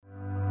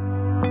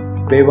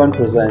Bay1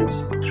 presents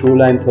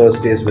Throughline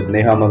Thursdays with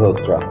Neha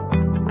Malhotra.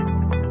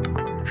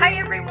 Hi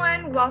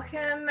everyone,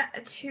 welcome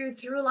to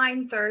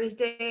Throughline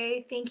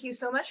Thursday. Thank you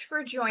so much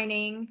for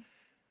joining.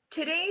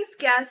 Today's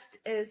guest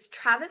is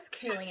Travis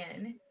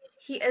Killian.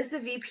 He is the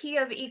VP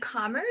of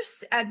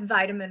e-commerce at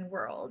Vitamin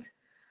World.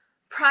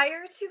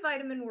 Prior to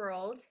Vitamin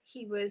World,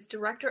 he was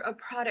Director of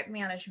Product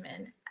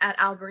Management at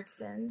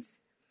Albertsons.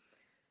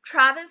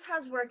 Travis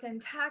has worked in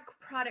tech,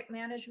 product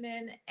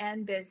management,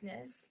 and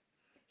business.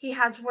 He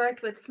has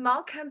worked with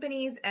small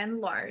companies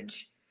and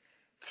large.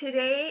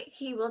 Today,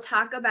 he will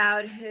talk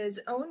about his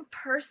own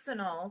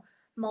personal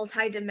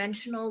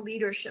multidimensional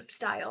leadership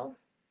style.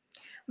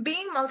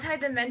 Being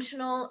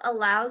multidimensional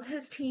allows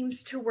his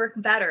teams to work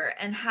better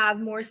and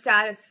have more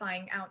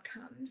satisfying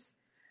outcomes.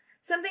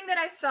 Something that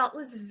I felt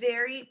was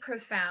very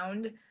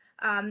profound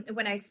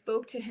when I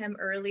spoke to him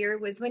earlier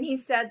was when he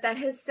said that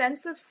his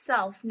sense of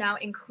self now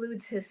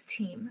includes his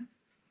team.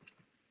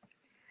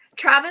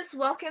 Travis,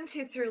 welcome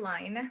to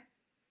Throughline.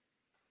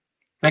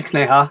 Thanks,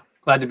 Neha.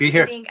 Glad to be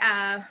here. I think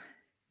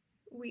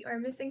we are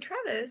missing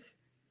Travis.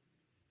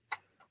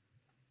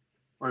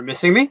 We're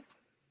missing me?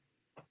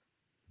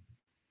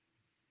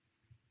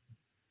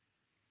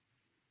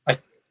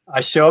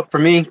 I show up for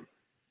me.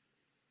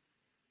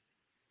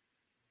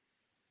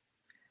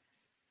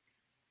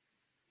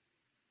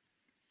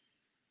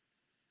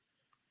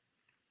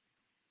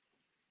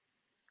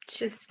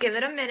 Just give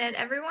it a minute,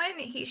 everyone.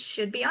 He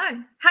should be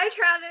on. Hi,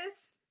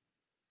 Travis.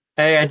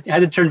 Hey, I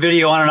had to turn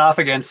video on and off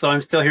again, so I'm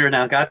still here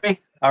now. Got me?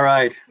 All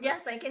right.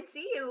 Yes, I can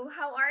see you.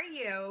 How are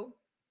you?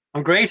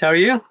 I'm great. How are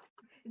you?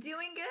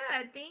 Doing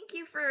good. Thank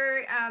you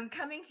for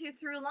coming to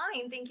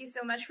Throughline. Thank you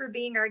so much for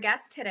being our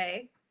guest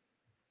today.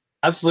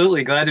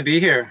 Absolutely. Glad to be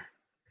here.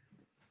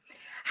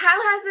 How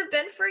has it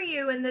been for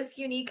you in this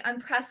unique,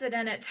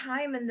 unprecedented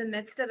time in the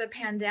midst of a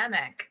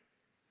pandemic?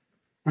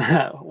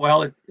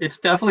 Well, it's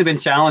definitely been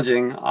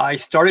challenging. I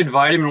started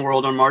Vitamin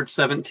World on March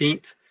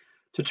 17th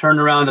to turn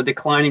around a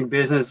declining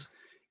business,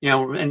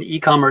 in the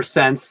e-commerce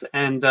sense.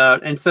 And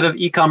instead of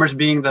e-commerce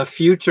being the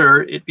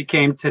future, it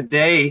became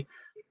today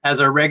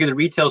as our regular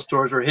retail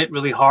stores were hit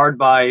really hard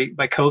by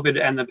COVID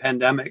and the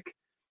pandemic.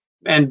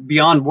 And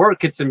beyond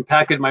work, it's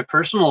impacted my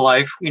personal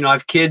life. I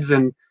have kids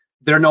and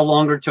they're no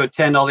longer to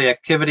attend all the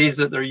activities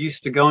that they're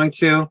used to going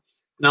to.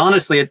 And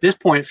honestly, at this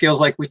point, it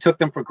feels like we took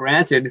them for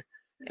granted.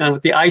 And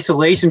with the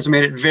isolations,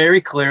 made it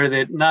very clear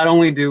that not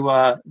only do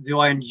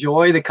I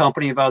enjoy the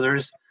company of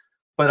others,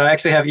 but I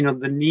actually have,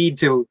 the need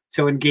to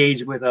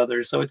engage with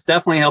others. So it's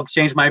definitely helped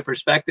change my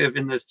perspective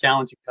in this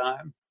challenging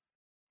time.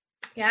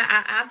 Yeah,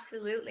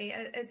 absolutely.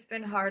 It's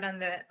been hard on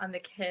the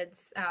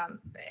kids.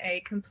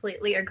 I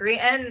completely agree,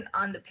 and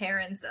on the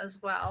parents as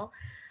well.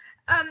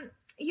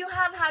 You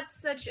have had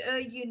such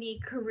a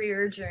unique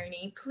career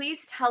journey.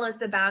 Please tell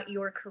us about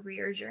your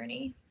career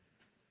journey.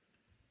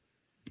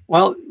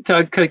 Well,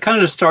 to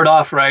kind of start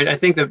off, right, I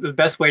think the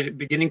best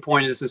beginning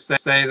point is to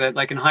say that,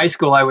 like in high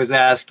school, I was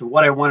asked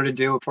what I wanted to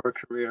do for a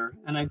career,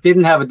 and I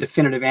didn't have a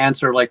definitive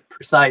answer, like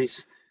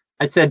precise.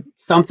 I said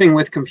something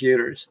with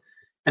computers.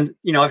 And,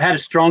 I've had a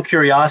strong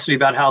curiosity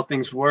about how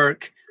things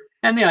work.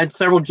 And I had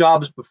several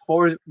jobs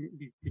before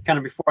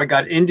I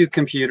got into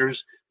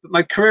computers. But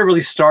my career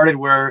really started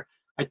where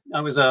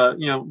I was,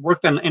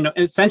 worked on,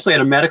 essentially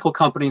at a medical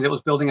company that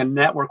was building a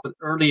network with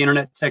early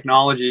internet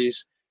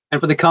technologies. And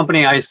for the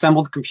company, I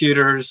assembled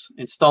computers,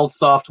 installed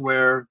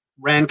software,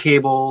 ran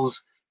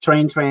cables,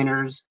 trained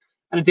trainers.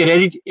 And I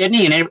did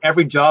any and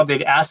every job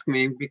they'd ask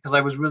me because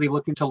I was really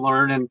looking to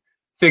learn and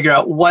figure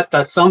out what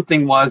the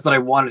something was that I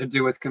wanted to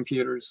do with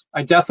computers.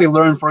 I definitely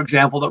learned, for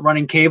example, that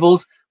running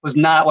cables was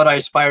not what I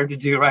aspired to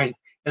do, right,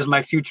 as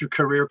my future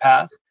career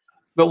path.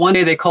 But one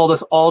day they called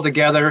us all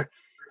together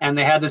and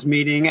they had this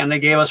meeting and they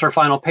gave us our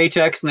final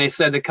paychecks and they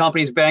said, the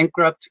company's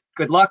bankrupt,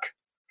 good luck.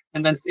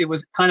 And then it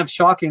was kind of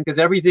shocking because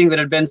everything that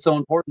had been so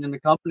important in the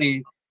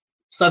company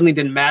suddenly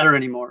didn't matter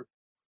anymore.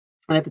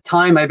 And at the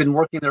time, I'd been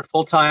working there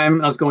full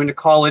time. I was going to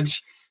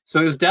college.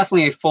 So it was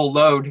definitely a full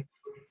load.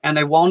 And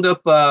I wound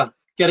up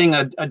getting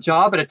a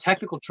job at a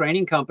technical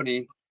training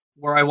company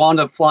where I wound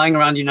up flying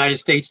around the United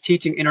States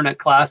teaching internet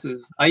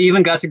classes. I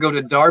even got to go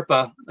to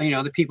DARPA,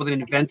 the people that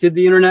invented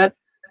the internet,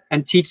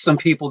 and teach some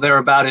people there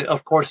about it.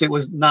 Of course, it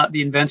was not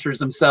the inventors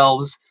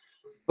themselves.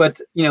 But,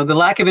 the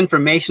lack of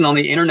information on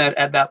the internet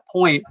at that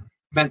point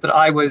meant that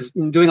I was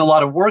doing a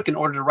lot of work in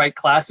order to write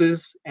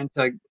classes and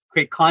to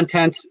create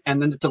content and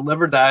then to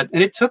deliver that.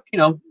 And it took,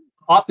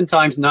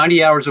 oftentimes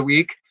 90 hours a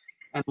week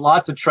and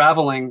lots of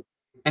traveling.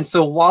 And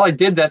so while I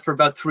did that for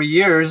about 3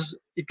 years,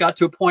 it got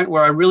to a point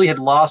where I really had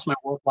lost my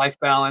work-life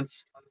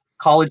balance.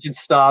 College had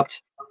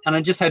stopped, and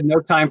I just had no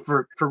time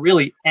for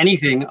really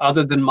anything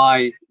other than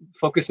my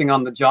focusing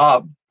on the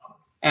job.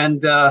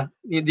 And the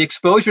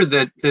exposure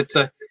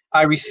that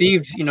I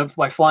received,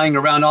 by flying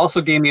around also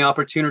gave me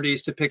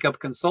opportunities to pick up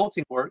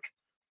consulting work.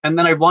 And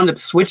then I wound up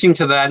switching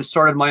to that and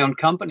started my own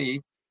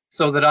company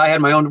so that I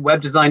had my own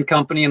web design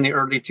company in the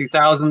early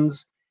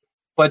 2000s.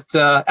 But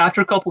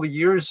after a couple of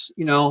years,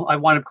 I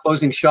wound up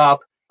closing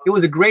shop. It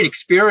was a great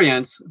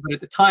experience, but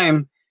at the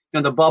time,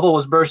 the bubble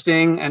was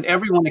bursting, and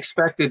everyone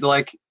expected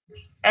like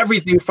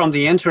everything from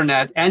the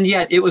internet, and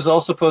yet it was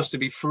all supposed to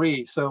be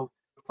free. So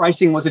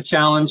pricing was a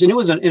challenge, and it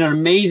was an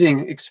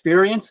amazing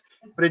experience,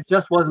 but it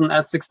just wasn't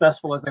as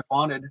successful as I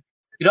wanted.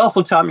 It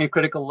also taught me a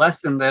critical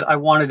lesson that I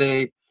wanted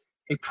a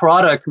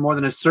product more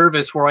than a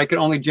service where I could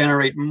only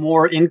generate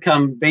more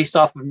income based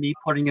off of me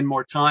putting in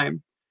more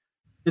time.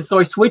 And so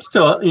I switched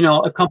to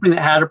a company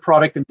that had a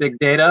product in big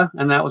data,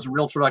 and that was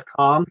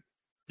Realtor.com.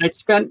 And I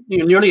spent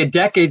nearly a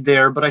decade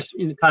there, but I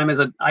spent time as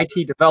an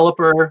IT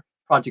developer,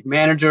 project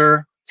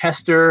manager,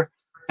 tester,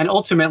 and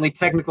ultimately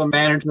technical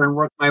manager, and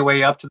worked my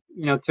way up to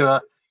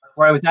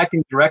where I was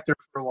acting director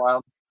for a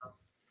while.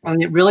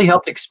 And it really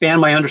helped expand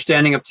my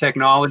understanding of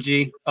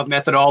technology, of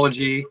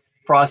methodology,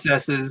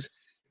 processes.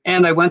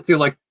 And I went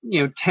through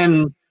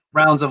 10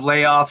 rounds of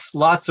layoffs,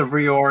 lots of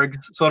reorgs.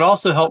 So it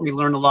also helped me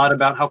learn a lot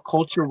about how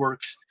culture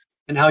works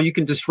and how you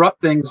can disrupt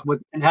things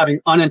and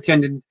having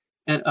unintended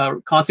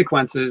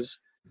consequences.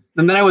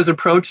 And then I was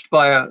approached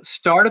by a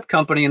startup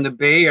company in the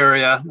Bay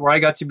Area where I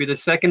got to be the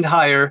second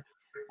hire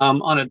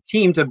on a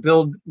team to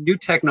build new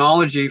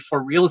technology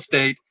for real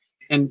estate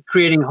and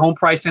creating home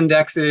price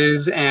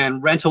indexes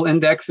and rental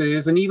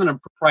indexes and even a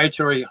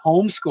proprietary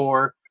home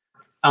score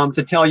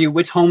to tell you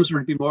which homes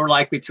would be more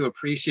likely to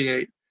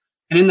appreciate.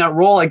 And in that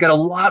role, I got a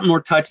lot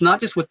more touch, not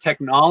just with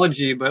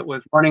technology, but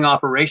with running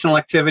operational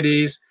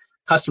activities,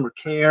 customer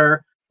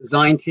care,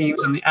 design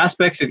teams, and the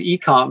aspects of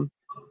e-com.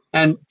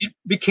 And it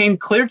became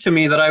clear to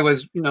me that I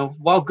was,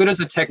 while good as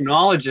a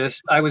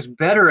technologist, I was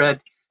better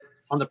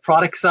on the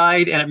product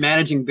side and at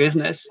managing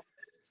business.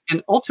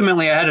 And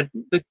ultimately, I had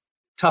the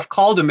tough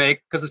call to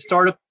make because the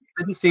startup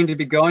didn't seem to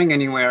be going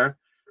anywhere.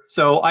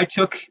 So I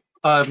took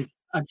and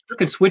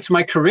switched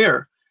my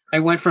career. I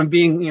went from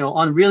being,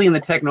 really in the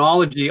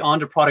technology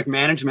onto product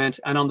management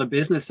and on the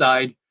business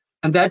side.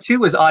 And that too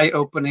was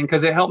eye-opening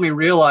because it helped me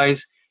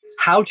realize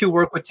how to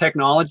work with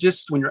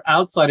technologists when you're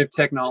outside of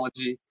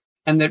technology,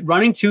 and that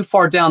running too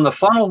far down the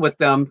funnel with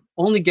them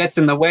only gets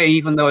in the way,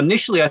 even though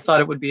initially I thought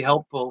it would be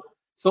helpful.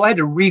 So I had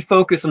to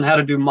refocus on how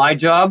to do my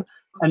job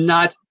and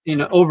not,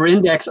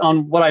 over-index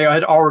on what I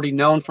had already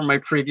known from my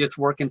previous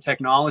work in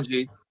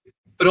technology.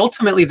 But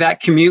ultimately, that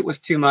commute was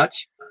too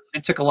much.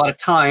 It took a lot of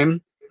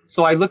time.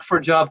 So I looked for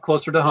a job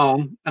closer to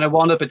home, and I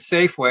wound up at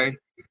Safeway.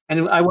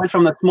 And I went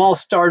from a small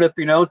startup,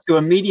 to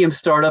a medium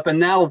startup. And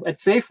now at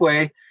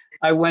Safeway,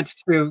 I went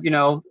to,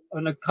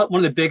 one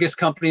of the biggest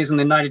companies in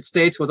the United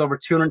States with over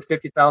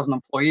 250,000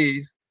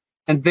 employees.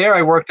 And there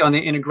I worked on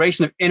the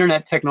integration of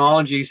internet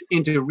technologies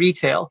into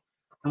retail.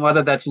 And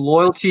whether that's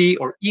loyalty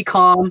or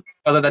e-com,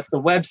 whether that's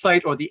the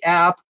website or the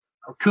app,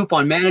 or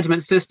coupon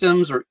management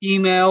systems or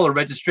email or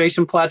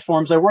registration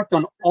platforms, I worked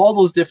on all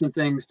those different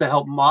things to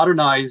help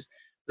modernize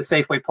the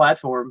Safeway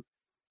platform.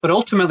 But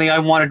ultimately, I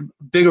wanted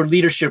a bigger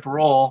leadership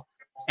role.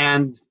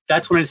 And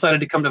that's when I decided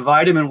to come to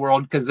Vitamin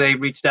World because they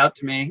reached out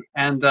to me.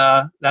 And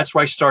that's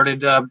where I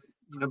started,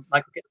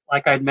 like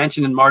I had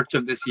mentioned, in March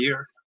of this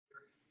year.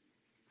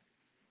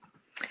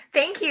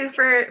 Thank you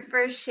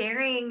for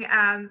sharing,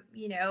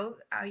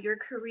 your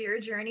career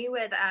journey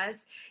with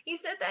us. You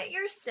said that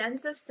your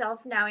sense of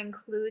self now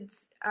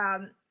includes,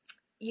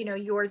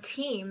 your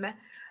team.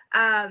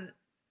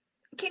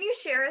 Can you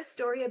share a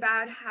story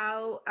about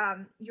how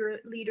your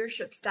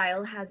leadership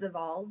style has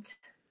evolved?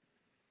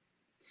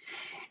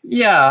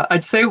 Yeah,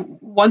 I'd say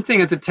one thing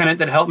as a tenant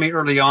that helped me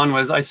early on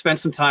was I spent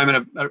some time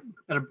at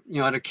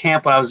a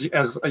camp when I was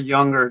as a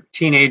younger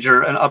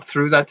teenager, and up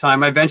through that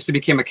time, I eventually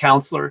became a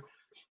counselor.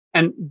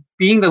 And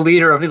being the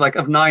leader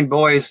of 9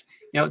 boys,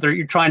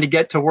 you're trying to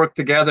get to work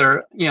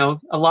together.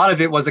 A lot of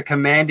it was a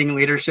commanding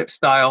leadership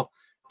style,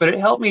 but it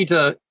helped me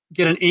to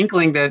get an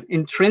inkling that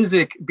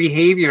intrinsic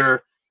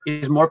behavior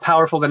is more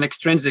powerful than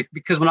extrinsic,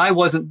 because when I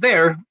wasn't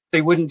there,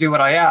 they wouldn't do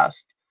what I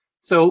asked.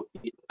 So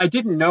I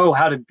didn't know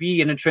how to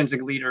be an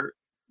intrinsic leader,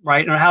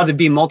 right? Or how to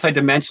be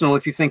multidimensional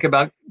if you think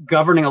about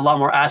governing a lot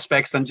more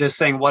aspects than just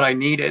saying what I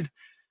needed.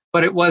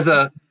 But it was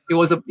kind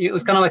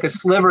of like a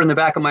sliver in the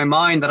back of my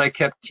mind that I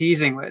kept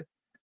teasing with.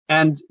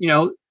 And,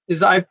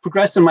 as I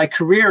progressed in my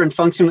career and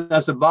functioned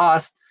as a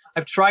boss,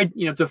 I've tried,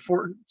 to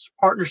forge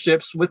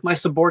partnerships with my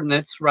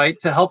subordinates, right,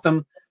 to help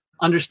them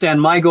understand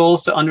my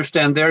goals, to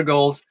understand their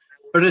goals.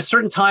 But at a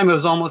certain time, it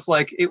was almost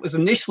like it was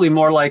initially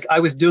more like I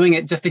was doing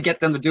it just to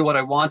get them to do what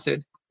I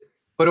wanted.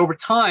 But over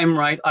time,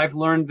 right, I've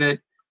learned that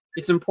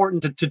it's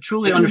important to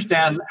truly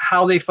understand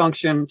how they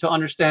function, to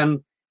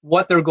understand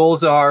what their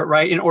goals are,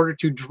 right, in order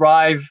to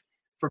drive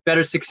for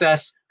better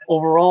success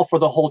overall for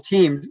the whole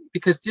team,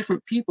 because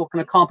different people can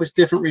accomplish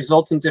different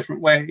results in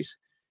different ways.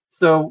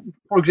 So,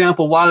 for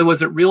example, while I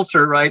was at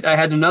Realtor, right, I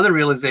had another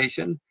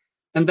realization.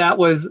 And that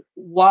was,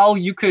 while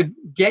you could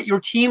get your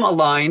team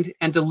aligned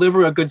and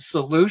deliver a good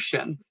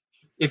solution,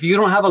 if you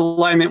don't have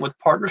alignment with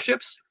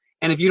partnerships,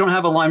 and if you don't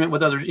have alignment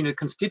with other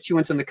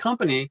constituents in the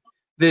company,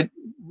 that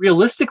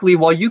realistically,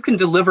 while you can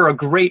deliver a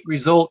great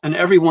result and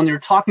everyone you're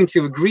talking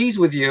to agrees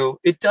with you,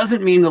 it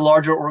doesn't mean the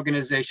larger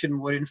organization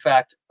would in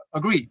fact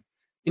agree.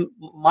 And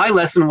my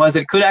lesson was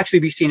it could actually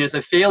be seen as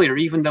a failure,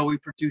 even though we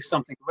produce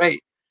something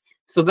great.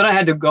 So then I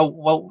had to go,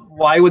 well,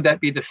 why would that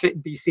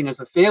be seen as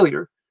a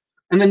failure?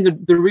 And then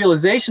the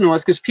realization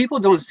was, because people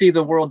don't see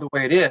the world the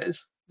way it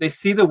is. They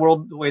see the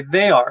world the way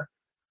they are.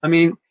 I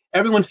mean,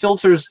 everyone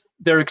filters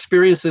their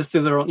experiences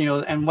through their own,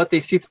 and what they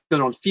see through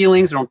their own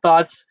feelings, their own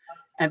thoughts,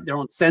 and their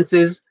own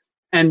senses.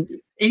 And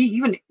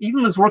even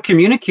as we're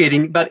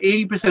communicating, about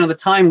 80% of the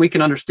time we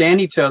can understand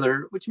each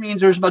other, which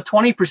means there's about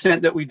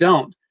 20% that we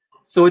don't.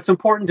 So it's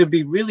important to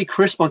be really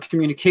crisp on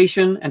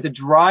communication and to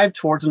drive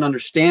towards an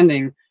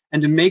understanding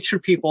and to make sure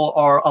people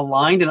are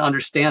aligned and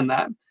understand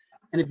that.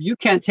 And if you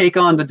can't take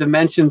on the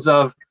dimensions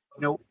of,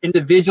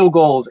 individual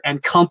goals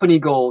and company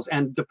goals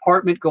and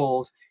department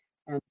goals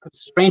and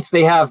constraints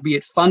they have, be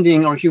it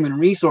funding or human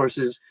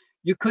resources,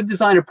 you could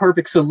design a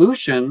perfect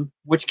solution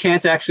which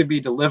can't actually be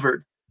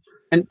delivered.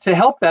 And to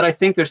help that, I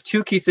think there's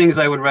two key things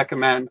I would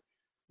recommend.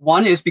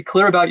 One is be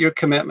clear about your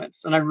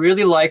commitments. And I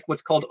really like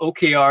what's called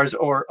OKRs,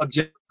 or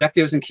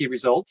objectives and key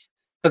results,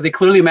 because they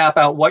clearly map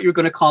out what you're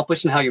going to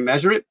accomplish and how you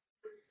measure it.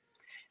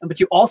 But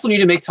you also need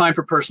to make time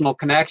for personal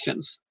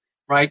connections,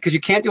 right? Because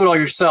you can't do it all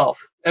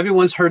yourself.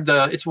 Everyone's heard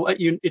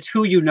it's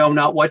who you know,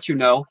 not what you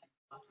know.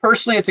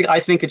 Personally, I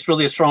think it's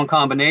really a strong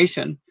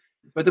combination.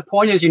 But the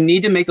point is, you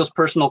need to make those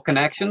personal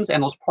connections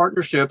and those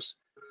partnerships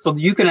so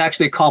that you can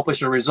actually accomplish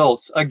your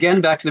results.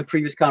 Again, back to the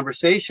previous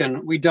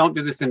conversation, we don't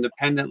do this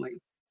independently,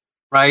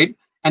 right?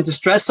 And to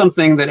stress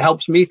something that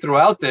helps me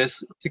throughout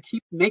this, to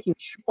keep making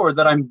sure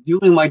that I'm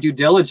doing my due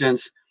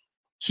diligence,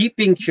 keep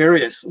being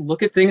curious,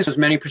 look at things from as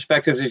many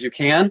perspectives as you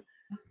can,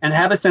 and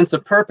have a sense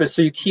of purpose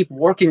so you keep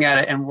working at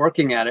it and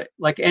working at it.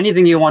 Like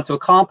anything you want to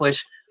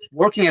accomplish,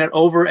 working at it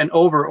over and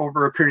over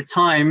a period of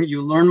time,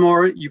 you learn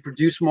more, you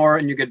produce more,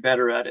 and you get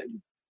better at it.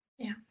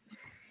 Yeah.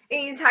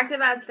 And you talked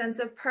about sense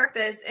of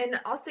purpose, and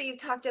also you've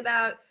talked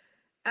about,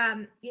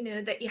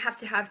 that you have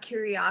to have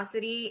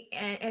curiosity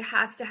and it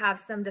has to have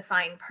some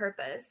defined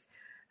purpose.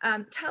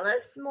 Tell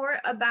us more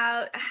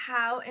about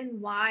how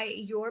and why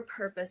your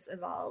purpose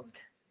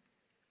evolved.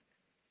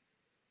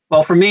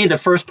 Well, for me, the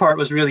first part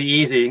was really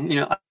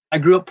easy. I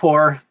grew up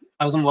poor.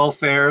 I was on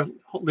welfare,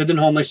 lived in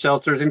homeless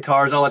shelters, in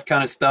cars, all that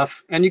kind of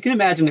stuff. And you can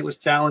imagine it was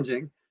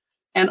challenging.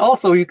 And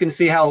also you can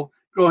see how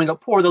growing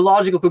up poor, the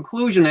logical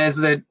conclusion is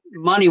that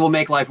money will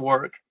make life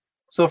work.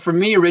 So for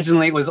me,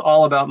 originally, it was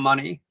all about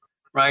money,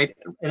 right?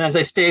 And as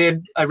I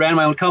stated, I ran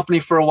my own company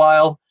for a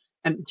while.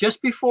 And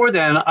just before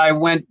then, I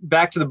went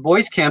back to the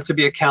boys' camp to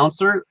be a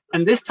counselor.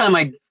 And this time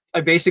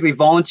I basically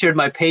volunteered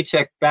my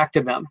paycheck back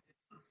to them.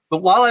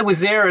 But while I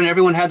was there and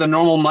everyone had the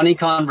normal money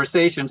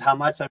conversations, how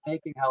much I'm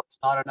making, how it's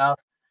not enough,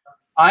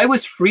 I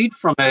was freed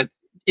from it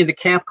in the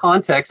camp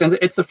context. And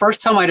it's the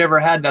first time I'd ever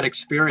had that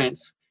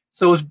experience.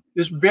 So it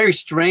was very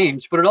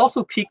strange, but it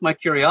also piqued my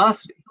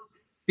curiosity,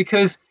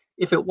 because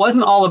if it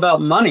wasn't all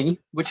about money,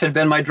 which had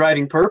been my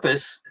driving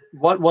purpose,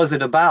 what was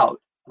it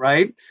about,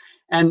 right?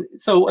 And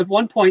so at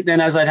one point then,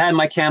 as I'd had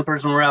my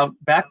campers and we're out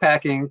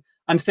backpacking,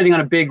 I'm sitting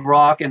on a big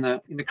rock in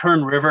the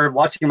Kern River,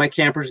 watching my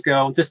campers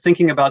go, just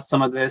thinking about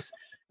some of this.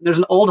 There's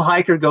an old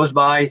hiker goes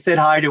by, said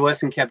hi to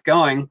us and kept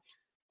going.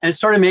 And it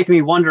started making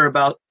me wonder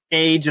about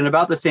age and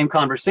about the same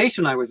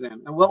conversation I was in.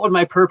 And what would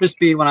my purpose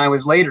be when I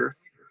was later?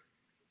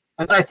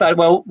 And I thought,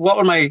 well, what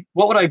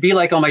would I be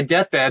like on my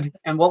deathbed?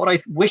 And what would I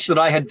wish that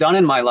I had done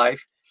in my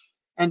life?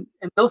 And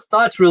those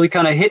thoughts really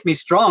kind of hit me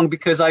strong,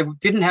 because I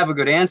didn't have a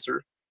good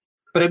answer.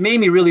 But it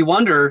made me really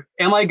wonder,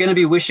 am I going to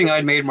be wishing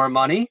I'd made more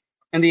money?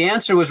 And the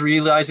answer was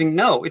realizing,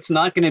 no, it's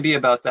not going to be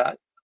about that.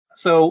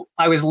 So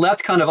I was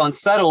left kind of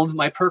unsettled.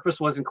 My purpose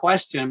was in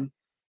question.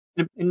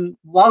 And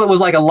while it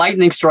was like a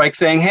lightning strike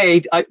saying,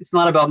 hey, it's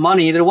not about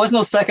money, there was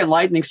no second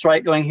lightning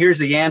strike going, here's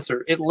the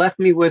answer. It left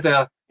me with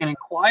an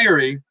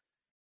inquiry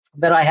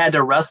that I had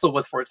to wrestle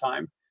with for a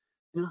time.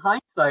 In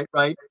hindsight,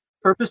 right,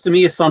 purpose to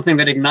me is something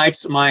that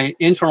ignites my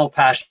internal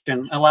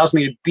passion, allows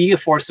me to be a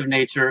force of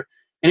nature.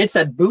 And it's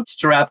that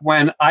bootstrap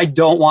when I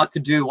don't want to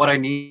do what I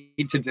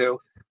need to do,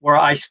 where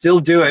I still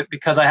do it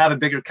because I have a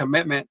bigger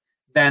commitment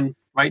than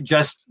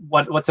just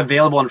what's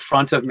available in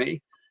front of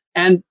me.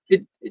 And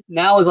it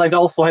now, as I've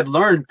also had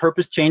learned,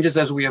 purpose changes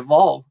as we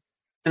evolve.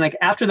 And like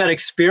after that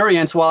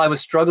experience, while I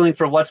was struggling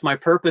for what's my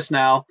purpose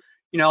now,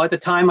 at the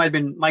time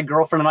my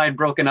girlfriend and I had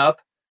broken up.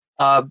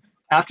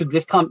 After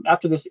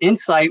this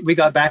insight, we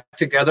got back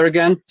together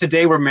again.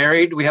 Today we're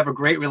married. We have a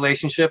great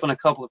relationship and a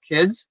couple of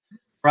kids,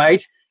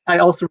 right? I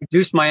also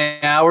reduced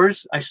my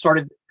hours. I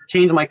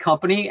changed my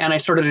company, and I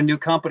started a new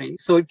company.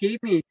 So it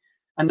gave me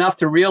enough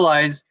to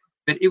realize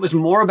that it was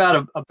more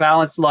about a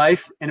balanced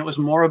life, and it was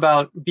more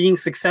about being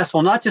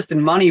successful, not just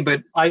in money,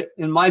 but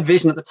in my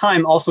vision at the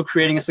time, also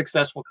creating a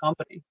successful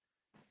company.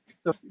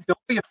 So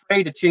don't be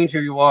afraid to change who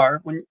you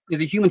are. When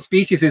the human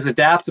species is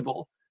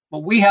adaptable,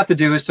 what we have to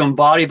do is to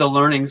embody the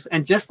learnings.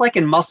 And just like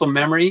in muscle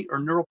memory or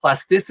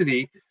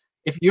neuroplasticity,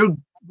 if you're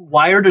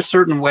wired a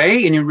certain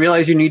way and you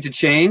realize you need to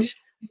change,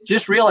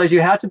 just realize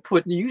you have to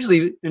put,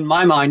 usually in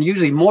my mind,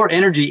 more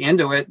energy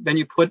into it than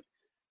you put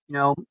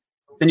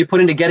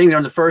into getting there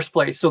in the first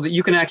place, so that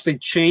you can actually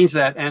change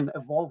that and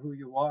evolve who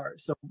you are.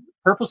 So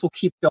purpose will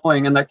keep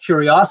going. And that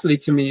curiosity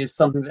to me is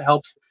something that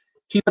helps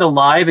keep it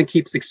alive and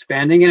keeps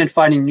expanding it and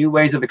finding new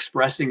ways of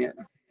expressing it.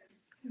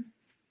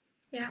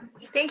 Yeah,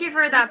 thank you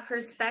for that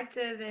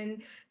perspective,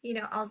 and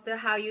also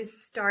how you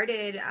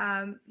started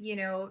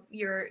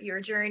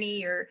your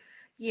journey,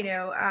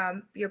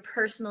 your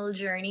personal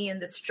journey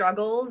and the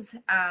struggles.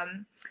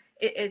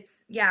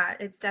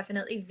 It's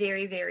definitely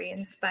very, very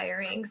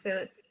inspiring.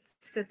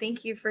 So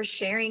thank you for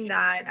sharing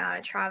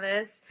that,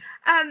 Travis.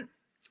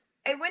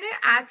 I want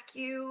to ask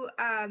you,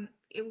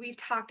 we've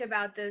talked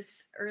about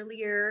this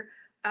earlier.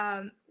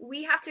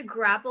 We have to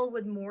grapple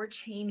with more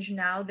change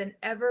now than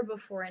ever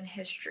before in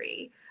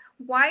history.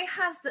 Why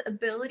has the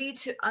ability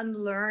to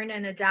unlearn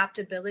and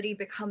adaptability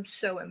become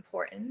so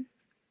important?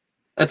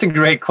 That's a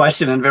great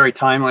question and very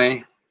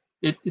timely.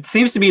 It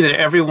seems to me that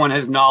everyone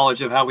has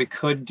knowledge of how we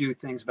could do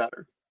things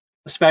better,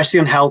 especially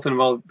in health and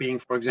well-being,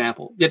 for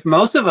example. Yet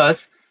most of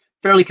us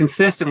fairly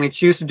consistently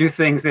choose to do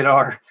things that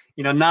are,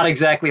 not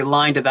exactly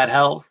aligned to that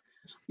health.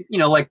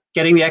 Like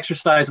getting the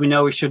exercise we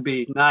know we should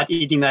be, not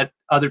eating that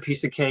other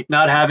piece of cake,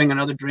 not having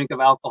another drink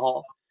of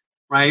alcohol,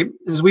 right?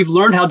 As we've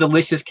learned how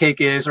delicious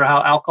cake is or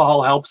how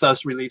alcohol helps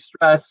us relieve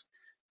stress,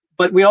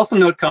 but we also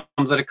know it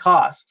comes at a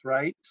cost,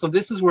 right? So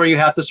this is where you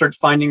have to start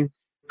finding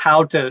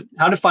how to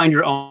find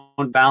your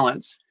own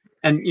balance.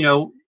 And,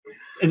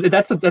 and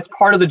that's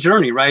part of the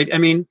journey, right? I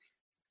mean,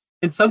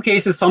 in some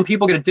cases, some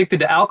people get addicted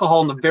to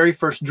alcohol in the very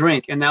first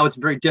drink, and now it's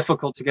very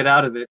difficult to get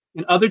out of it.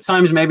 And other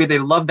times, maybe they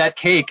love that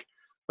cake,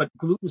 but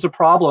gluten's a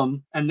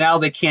problem, and now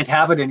they can't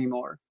have it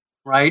anymore,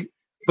 right?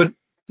 But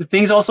the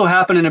things also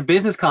happen in a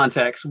business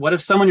context. What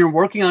if someone you're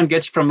working on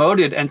gets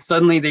promoted and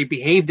suddenly they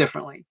behave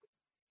differently?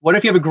 What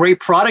if you have a great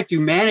product you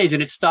manage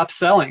and it stops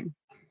selling?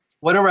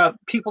 What if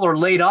people are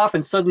laid off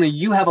and suddenly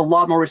you have a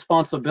lot more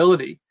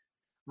responsibility,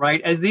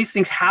 right? As these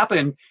things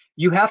happen,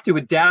 you have to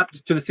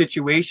adapt to the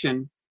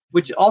situation,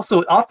 which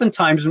also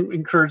oftentimes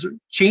incurs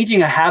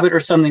changing a habit or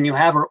something you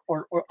have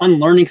or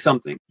unlearning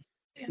something.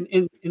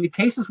 In the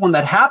cases when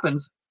that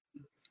happens,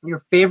 you're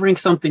favoring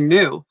something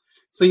new.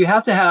 So you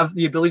have to have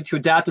the ability to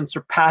adapt and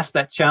surpass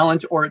that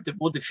challenge, or it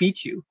will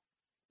defeat you.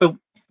 But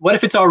what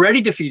if it's already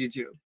defeated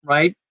you,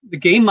 right? The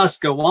game must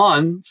go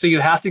on. So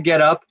you have to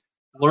get up,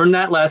 learn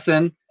that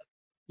lesson,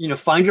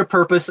 find your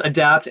purpose,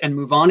 adapt, and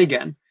move on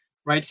again,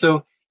 right?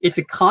 So it's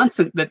a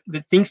constant that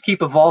things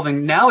keep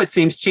evolving. Now it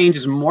seems change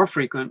is more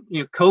frequent.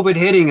 COVID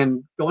hitting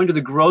and going to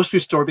the grocery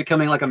store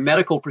becoming like a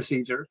medical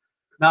procedure,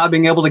 not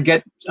being able to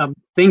get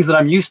things that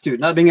I'm used to,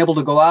 not being able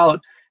to go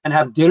out and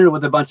have dinner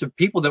with a bunch of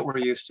people that we're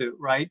used to,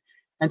 right?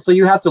 And so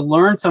you have to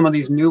learn some of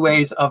these new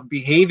ways of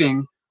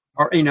behaving,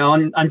 or,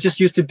 and I'm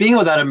just used to being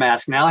without a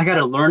mask. Now I got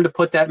to learn to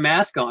put that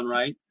mask on,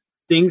 right?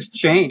 Things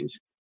change.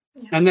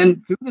 Yeah. And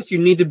then through this, you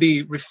need to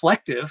be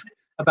reflective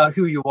about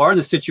who you are and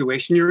the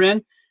situation you're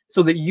in,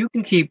 so that you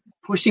can keep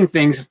pushing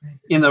things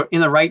in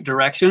the right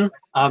direction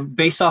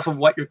based off of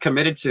what you're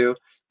committed to.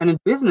 And in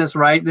business,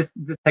 right,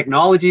 the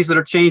technologies that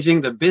are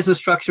changing, the business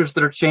structures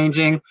that are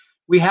changing,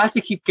 we have to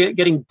keep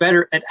getting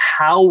better at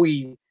how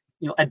we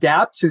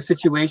adapt to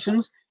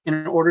situations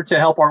in order to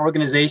help our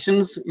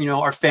organizations,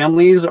 our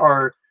families,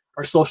 our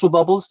social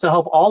bubbles, to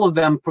help all of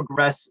them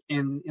progress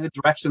in the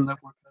direction that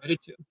we're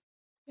committed to.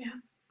 Yeah.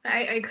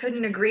 I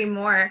couldn't agree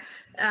more.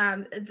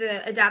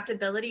 The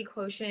adaptability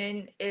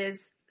quotient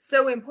is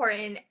so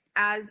important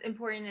as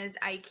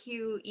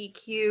IQ,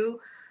 EQ,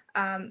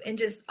 and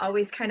just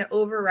always kind of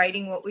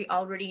overriding what we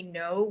already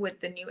know with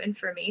the new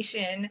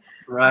information.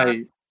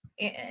 Right.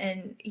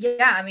 And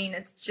yeah, I mean,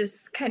 it's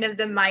just kind of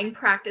the mind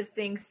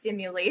practicing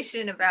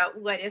simulation about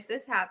what if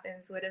this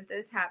happens, what if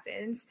this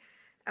happens.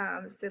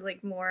 So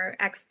like more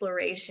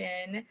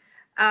exploration.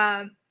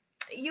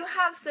 You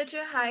have such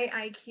a high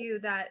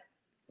IQ that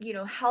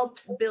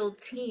helps build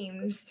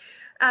teams.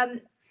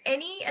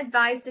 Any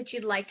advice that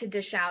you'd like to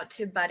dish out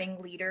to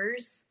budding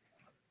leaders?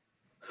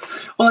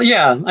 Well,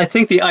 yeah, I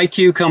think the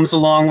IQ comes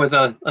along with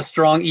a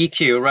strong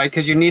EQ, right?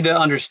 Because you need to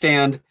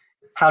understand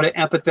how to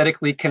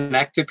empathetically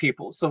connect to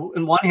people. So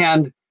on one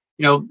hand,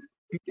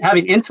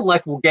 having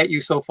intellect will get you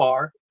so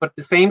far, but at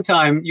the same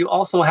time, you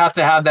also have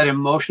to have that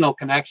emotional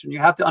connection. You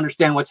have to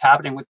understand what's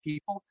happening with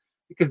people,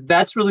 because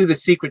that's really the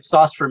secret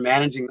sauce for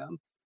managing them.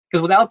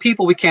 Because without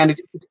people, we can't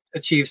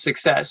achieve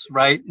success,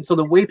 right? And so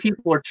the way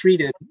people are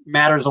treated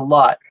matters a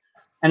lot.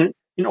 And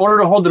in order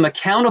to hold them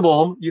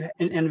accountable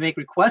and make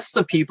requests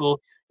of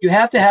people, you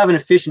have to have an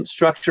efficient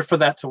structure for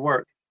that to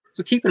work.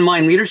 So keep in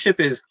mind,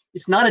 leadership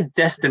it's not a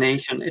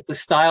destination. It's a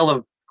style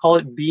of, call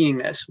it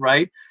beingness,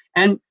 right?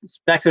 And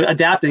back to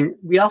adapting,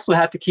 we also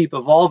have to keep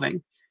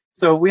evolving.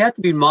 So we have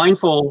to be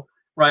mindful,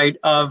 right,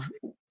 of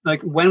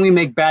like when we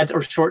make bad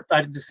or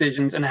short-sighted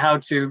decisions and how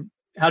to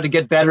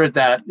get better at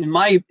that. In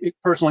my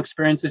personal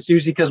experience, it's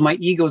usually because my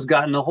ego's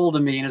gotten a hold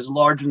of me and is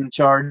large in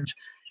charge,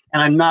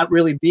 and I'm not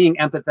really being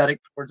empathetic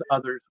towards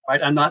others,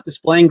 right? I'm not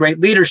displaying great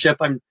leadership.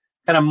 I'm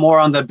kind of more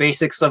on the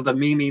basics of the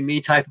me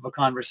type of a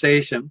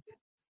conversation.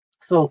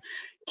 So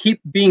keep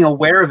being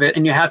aware of it,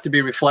 and you have to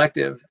be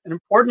reflective. And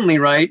importantly,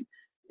 right,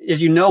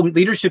 as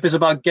leadership is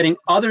about getting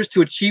others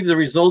to achieve the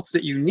results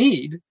that you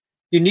need.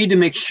 You need to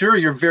make sure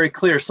you're very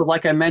clear. So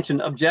like I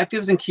mentioned,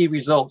 objectives and key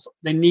results,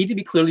 they need to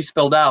be clearly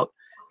spelled out.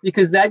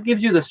 because that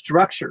gives you the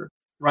structure,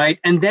 right?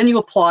 And then you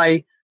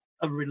apply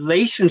a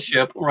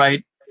relationship,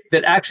 right,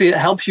 that actually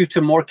helps you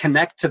to more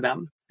connect to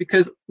them.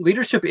 Because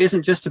leadership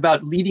isn't just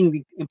about leading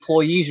the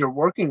employees you're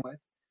working with.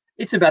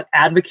 It's about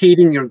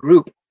advocating your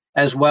group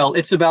as well.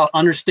 It's about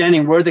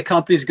understanding where the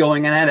company's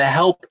going and how to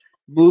help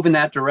move in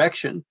that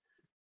direction.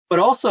 But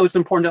also it's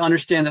important to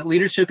understand that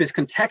leadership is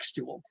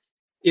contextual.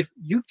 If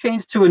you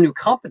change to a new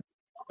company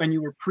when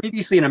you were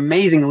previously an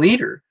amazing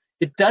leader,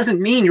 it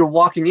doesn't mean you're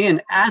walking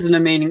in as an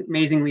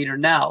amazing leader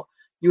now.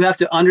 You have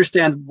to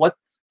understand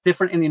what's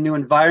different in the new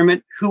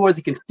environment, who are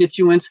the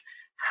constituents,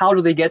 how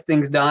do they get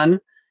things done,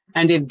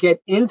 and then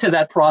get into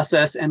that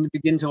process and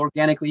begin to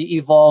organically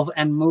evolve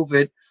and move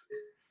it,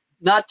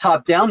 not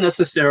top down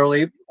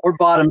necessarily or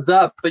bottoms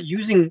up, but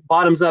using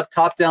bottoms up,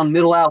 top down,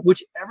 middle out,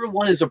 whichever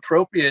one is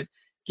appropriate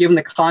given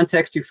the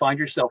context you find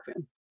yourself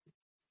in.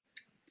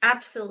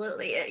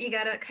 Absolutely. You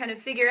got to kind of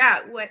figure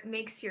out what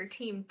makes your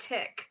team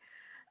tick.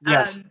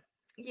 Yes.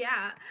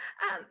 Yeah.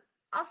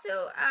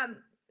 Also,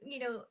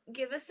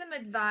 give us some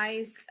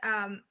advice,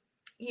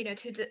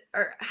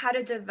 or how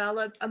to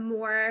develop a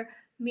more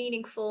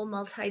meaningful,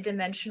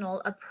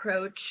 multidimensional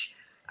approach,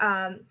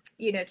 or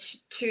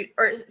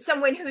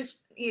someone who's,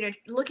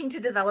 looking to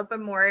develop a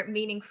more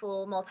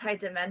meaningful,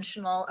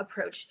 multidimensional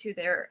approach to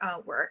their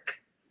work.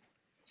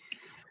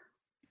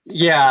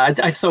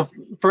 Yeah, so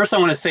first I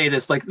want to say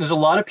this, like there's a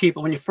lot of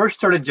people, when you first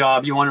start a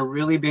job, you want to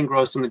really be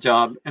engrossed in the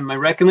job. And my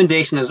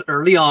recommendation is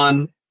early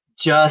on,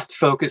 just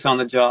focus on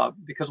the job,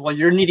 because while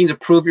you're needing to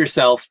prove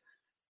yourself,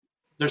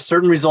 there's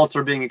certain results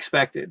are being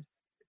expected.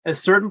 At a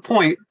certain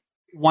point,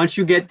 once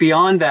you get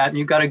beyond that and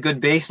you've got a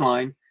good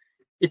baseline,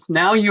 it's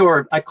now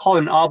I call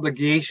it an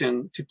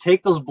obligation to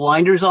take those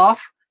blinders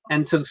off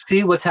and to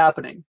see what's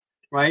happening,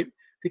 right?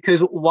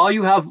 Because while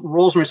you have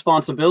roles and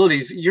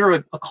responsibilities, you're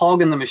a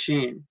cog in the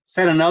machine.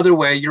 Said another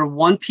way, you're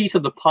one piece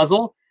of the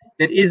puzzle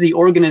that is the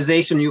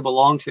organization you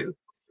belong to.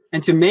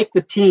 And to make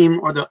the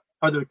team or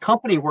the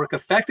company work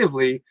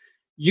effectively,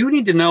 you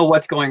need to know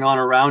what's going on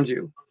around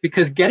you,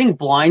 because getting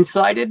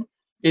blindsided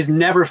is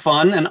never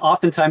fun and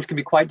oftentimes can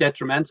be quite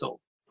detrimental.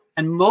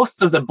 And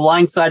most of the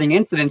blindsiding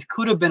incidents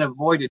could have been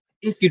avoided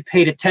if you'd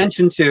paid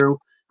attention to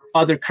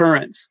other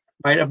currents,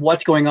 right, of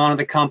what's going on in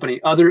the company,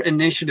 other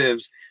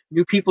initiatives.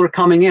 New people are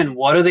coming in.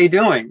 What are they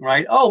doing,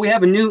 right? Oh, we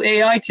have a new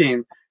AI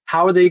team.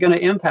 How are they going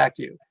to impact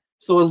you?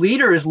 So a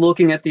leader is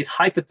looking at these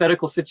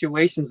hypothetical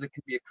situations that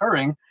could be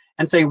occurring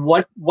and say,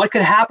 what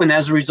could happen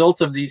as a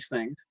result of these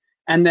things?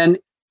 And then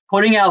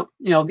putting out,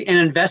 an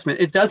investment.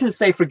 It doesn't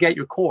say forget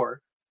your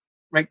core,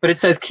 right? But it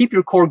says keep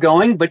your core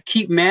going, but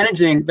keep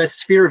managing the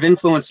sphere of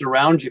influence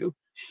around you,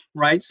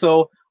 right?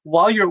 So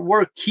while you're at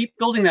work, keep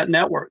building that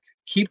network.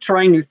 Keep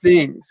trying new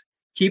things.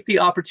 Keep the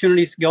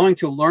opportunities going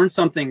to learn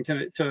something,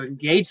 to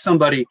engage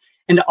somebody,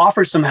 and to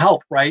offer some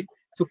help, right?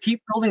 So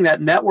keep building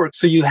that network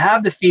so you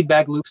have the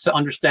feedback loops to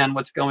understand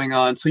what's going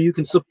on, so you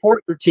can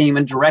support your team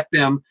and direct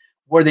them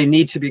where they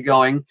need to be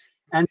going.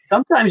 And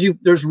sometimes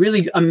there's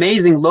really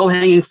amazing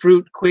low-hanging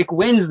fruit, quick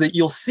wins that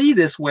you'll see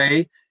this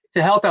way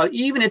to help out,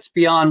 even it's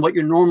beyond what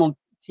your normal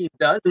team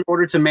does, in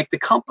order to make the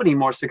company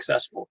more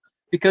successful.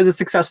 Because a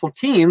successful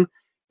team,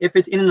 if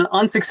it's in an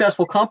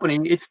unsuccessful company,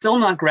 it's still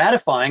not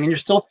gratifying and you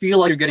still feel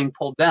like you're getting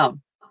pulled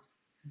down.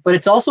 But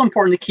it's also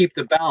important to keep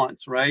the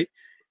balance, right?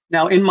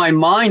 Now, in my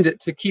mind,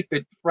 to keep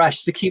it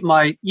fresh, to keep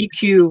my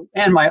EQ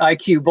and my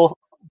IQ both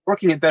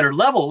working at better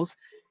levels,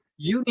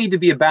 you need to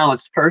be a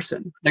balanced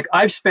person. Like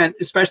I've spent,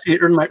 especially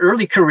in my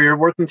early career,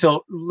 working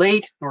till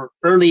late or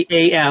early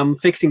AM,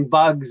 fixing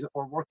bugs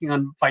or working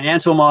on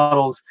financial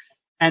models,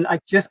 and I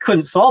just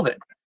couldn't solve it.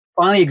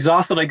 Finally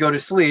exhausted, I go to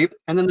sleep,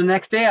 and then the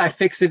next day I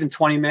fix it in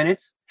 20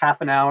 minutes,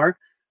 half an hour,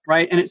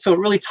 right? And so it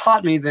really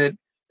taught me that,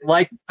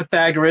 like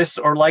Pythagoras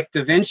or like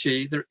Da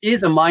Vinci, there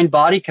is a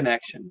mind-body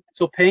connection.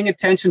 So paying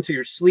attention to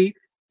your sleep,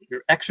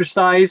 your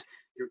exercise,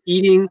 your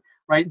eating,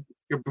 right,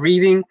 your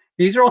breathing,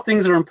 these are all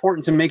things that are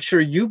important to make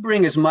sure you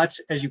bring as much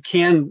as you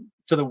can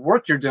to the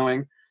work you're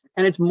doing.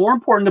 And it's more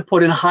important to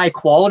put in high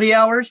quality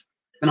hours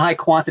than high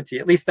quantity.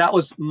 At least that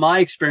was my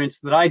experience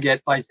that I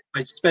get by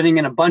spending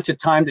in a bunch of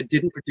time that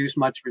didn't produce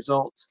much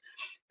results.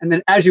 And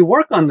then as you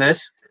work on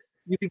this,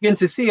 you begin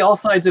to see all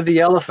sides of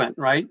the elephant,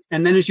 right?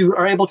 And then as you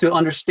are able to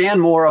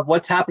understand more of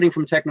what's happening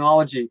from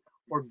technology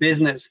or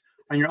business,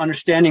 and you're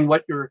understanding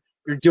what you're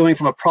doing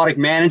from a product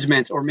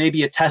management or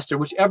maybe a tester,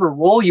 whichever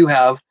role you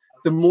have,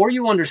 the more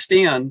you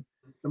understand,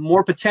 the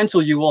more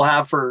potential you will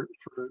have for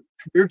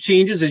career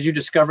changes as you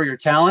discover your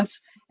talents,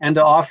 and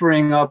to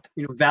offering up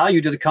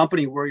value to the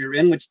company where you're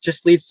in, which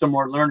just leads to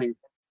more learning.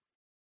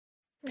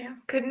 Yeah,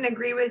 couldn't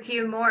agree with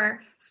you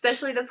more,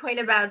 especially the point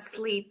about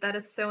sleep. That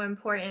is so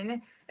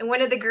important. And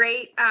one of the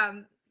great,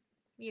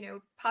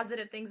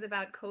 positive things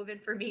about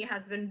COVID for me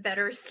has been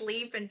better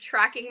sleep and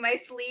tracking my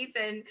sleep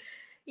and,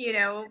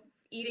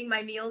 eating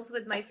my meals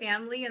with my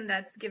family. And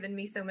that's given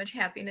me so much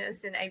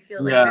happiness. And I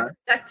feel like my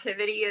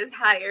productivity is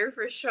higher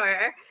for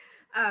sure.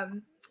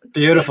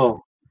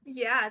 Beautiful.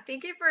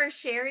 Thank you for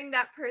sharing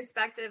that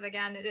perspective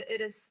again.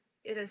 It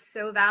is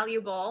so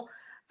valuable.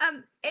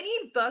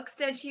 Any books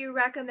that you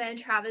recommend,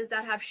 Travis,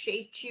 that have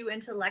shaped you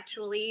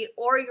intellectually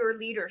or your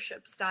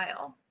leadership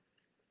style?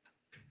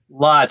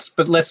 Lots,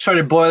 but let's try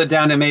to boil it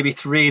down to maybe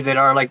three that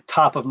are like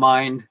top of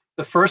mind.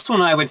 The first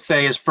one I would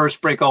say is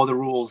First Break All the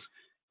Rules.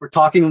 We're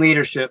talking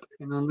leadership.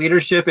 And in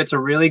leadership, it's a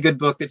really good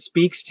book that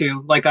speaks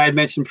to, like I had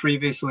mentioned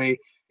previously,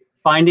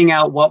 finding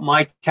out what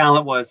my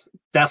talent was.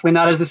 Definitely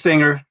not as a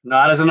singer,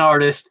 not as an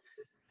artist.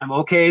 I'm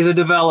okay as a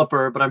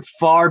developer, but I'm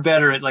far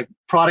better at like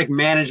product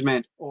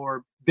management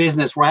or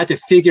business, where I had to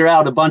figure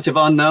out a bunch of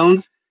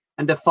unknowns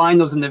and define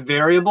those into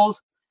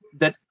variables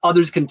that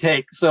others can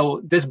take.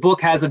 So this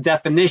book has a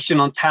definition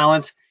on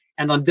talent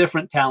and on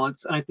different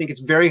talents. And I think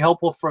it's very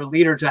helpful for a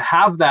leader to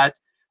have that,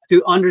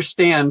 to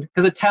understand,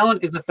 because a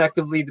talent is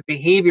effectively the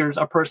behaviors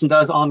a person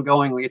does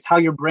ongoingly. It's how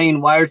your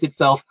brain wires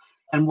itself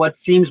and what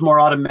seems more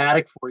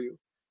automatic for you.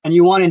 And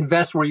you want to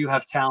invest where you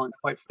have talent,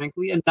 quite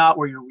frankly, and not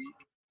where you're weak.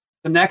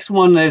 The next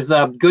one is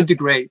Good to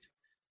Great.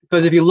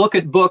 Because if you look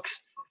at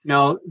books,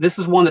 this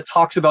is one that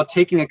talks about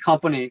taking a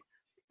company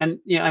and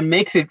and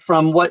makes it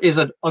from what is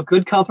a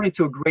good company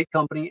to a great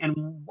company,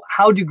 and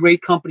how do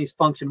great companies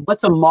function?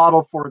 What's a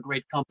model for a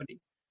great company?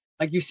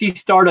 Like you see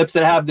startups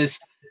that have this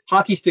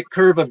hockey stick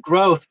curve of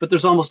growth, but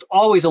there's almost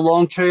always a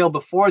long trail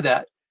before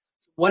that.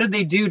 What did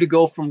they do to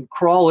go from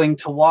crawling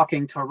to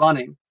walking to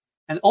running?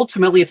 And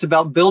ultimately, it's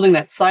about building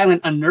that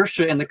silent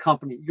inertia in the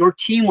company, your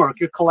teamwork,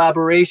 your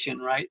collaboration,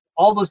 right?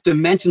 All those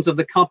dimensions of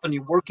the company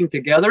working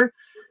together,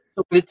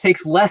 so it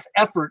takes less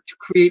effort to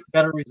create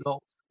better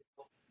results.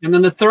 And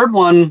then the third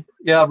one,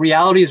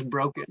 Reality is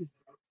Broken.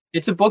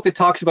 It's a book that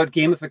talks about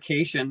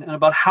gamification and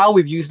about how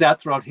we've used that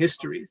throughout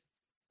history.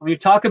 When you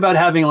talk about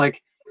having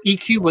like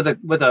EQ with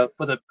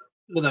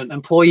an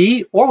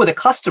employee or with a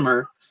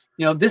customer,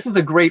 this is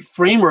a great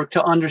framework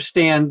to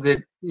understand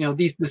that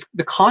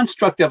the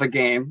construct of a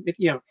game.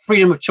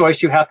 Freedom of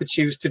choice. You have to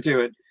choose to do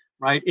it,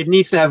 right? It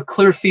needs to have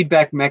clear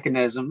feedback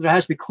mechanism. There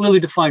has to be clearly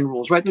defined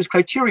rules, right? There's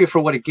criteria for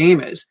what a game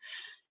is.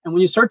 And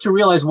when you start to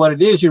realize what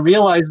it is, you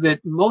realize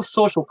that most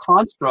social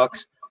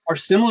constructs are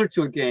similar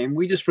to a game.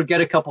 We just forget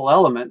a couple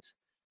elements.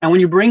 And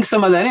when you bring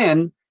some of that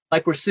in,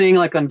 like we're seeing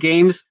like on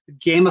games,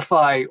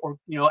 gamify, or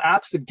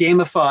apps that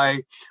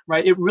gamify,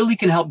 right? It really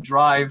can help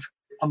drive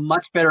a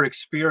much better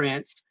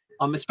experience,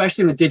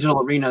 especially in the digital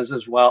arenas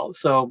as well.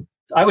 So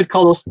I would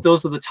call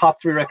those are the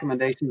top three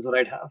recommendations that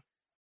I'd have.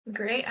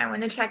 Great. I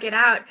want to check it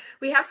out.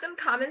 We have some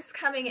comments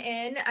coming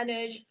in.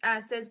 Anuj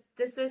says,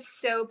 this is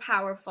so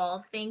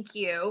powerful. Thank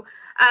you.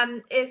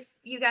 If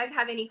you guys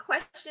have any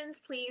questions,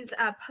 please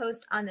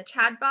post on the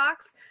chat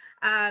box.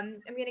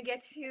 I'm going to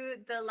get to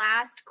the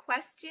last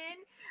question.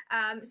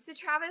 So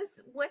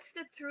Travis, what's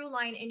the through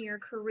line in your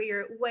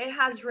career? What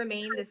has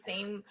remained the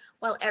same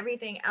while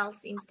everything else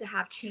seems to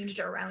have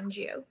changed around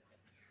you?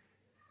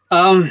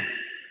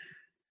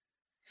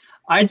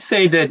 I'd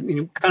say that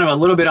kind of a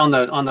little bit on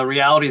the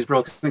Reality is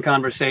Broken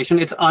conversation.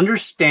 It's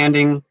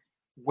understanding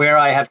where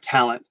I have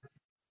talent,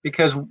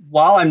 because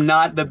while I'm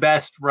not the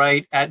best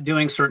at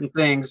doing certain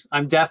things,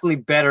 I'm definitely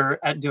better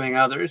at doing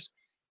others.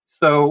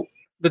 So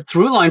the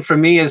through line for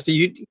me is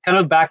to kind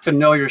of back to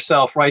know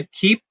yourself, right?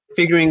 Keep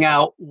figuring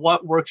out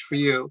what works for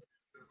you.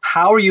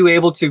 How are you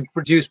able to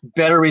produce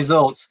better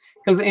results?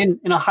 Because in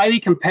a highly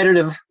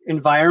competitive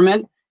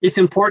environment, it's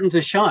important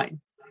to shine.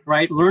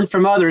 Right? Learn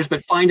from others,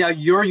 but find out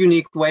your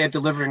unique way of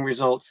delivering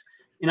results.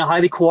 In a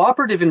highly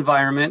cooperative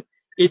environment,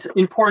 it's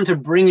important to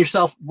bring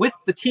yourself with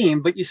the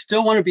team, but you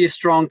still want to be a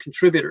strong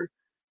contributor,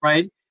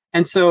 right?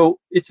 And so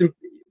it's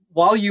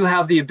while you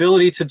have the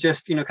ability to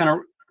just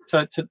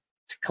to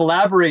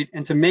collaborate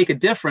and to make a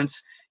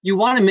difference, you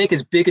want to make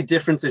as big a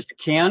difference as you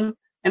can,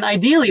 and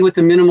ideally with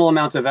the minimal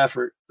amount of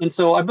effort. And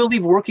so I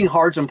believe working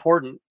hard is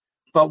important,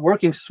 but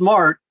working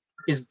smart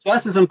is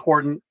just as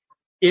important,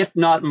 if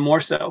not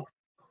more so.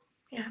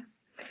 Yeah.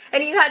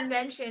 And you had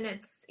mentioned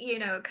it's,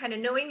 kind of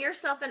knowing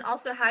yourself, and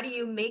also how do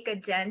you make a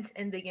dent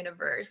in the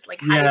universe?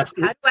 Like, how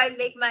do I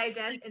make my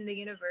dent in the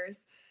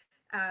universe?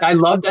 I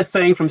love that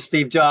saying from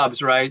Steve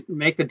Jobs, right?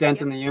 Make the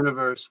dent in the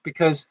universe,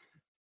 because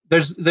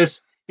there's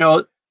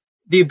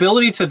the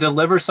ability to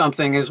deliver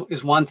something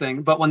is one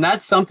thing, but when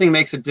that something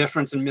makes a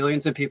difference in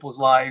millions of people's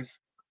lives,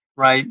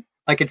 right?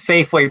 Like at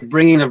Safeway,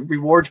 bringing a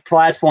rewards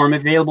platform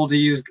available to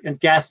use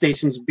at gas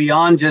stations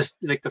beyond just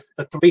like the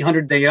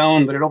 300 they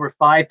own, but at over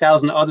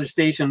 5,000 other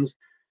stations.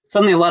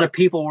 Suddenly a lot of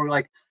people were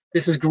like,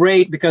 this is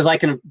great because I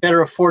can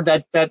better afford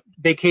that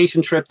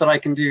vacation trip that I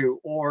can do.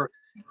 Or,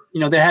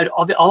 they had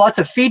lots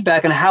of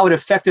feedback on how it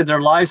affected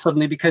their lives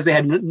suddenly, because they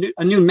had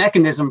a new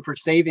mechanism for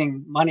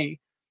saving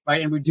money,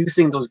 right? And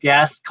reducing those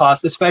gas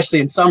costs, especially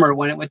in summer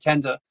when it would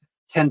tend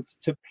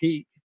to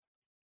peak.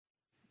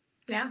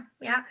 Yeah.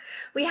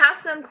 We have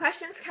some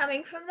questions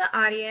coming from the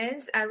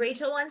audience.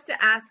 Rachel wants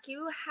to ask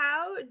you,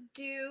 how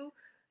do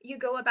you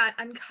go about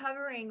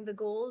uncovering the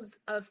goals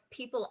of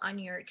people on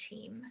your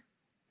team?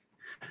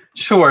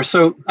 Sure.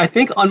 So I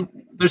think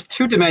there's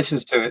two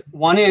dimensions to it.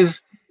 One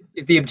is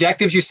the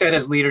objectives you set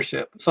as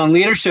leadership. So in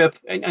leadership,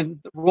 and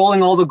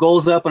rolling all the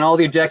goals up and all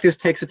the objectives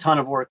takes a ton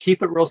of work.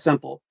 Keep it real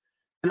simple.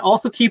 And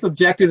also keep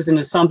objectives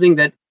into something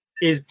that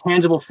is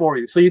tangible for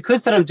you. So you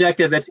could set an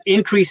objective that's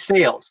increased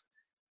sales,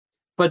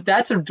 but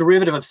that's a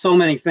derivative of so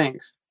many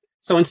things.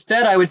 So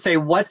instead, I would say,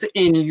 what's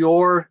in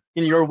your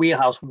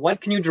wheelhouse?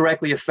 What can you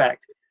directly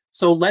affect?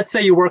 So let's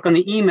say you work on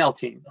the email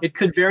team. It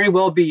could very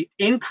well be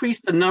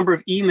increase the number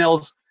of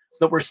emails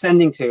that we're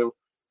sending to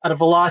at a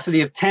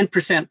velocity of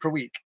 10% per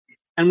week.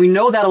 And we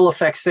know that'll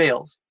affect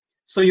sales.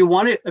 So you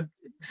want to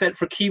set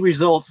for key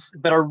results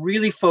that are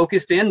really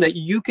focused in that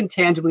you can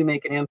tangibly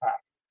make an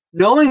impact.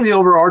 Knowing the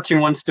overarching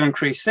ones to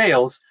increase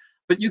sales,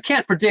 but you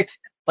can't predict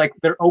like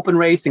their open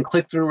rates and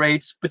click-through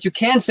rates, but you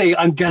can say,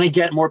 I'm going to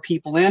get more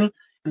people in,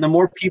 and the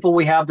more people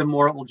we have, the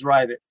more it will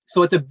drive it.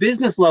 So at the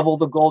business level,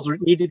 the goals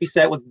need to be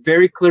set with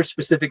very clear,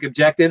 specific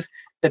objectives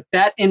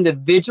that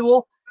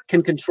individual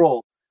can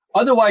control.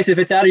 Otherwise, if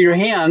it's out of your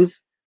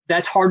hands,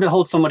 that's hard to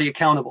hold somebody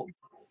accountable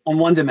on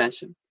one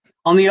dimension.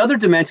 On the other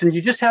dimension,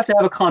 you just have to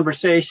have a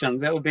conversation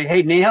that would be,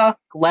 hey, Neha,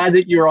 glad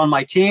that you're on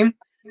my team.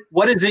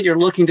 What is it you're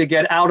looking to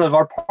get out of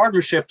our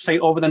partnership, say,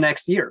 over the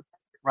next year,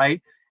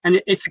 right?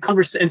 And it's a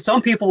conversation. And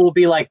some people will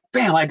be like,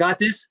 bam, I got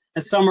this.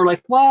 And some are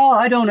like, well,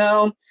 I don't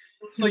know.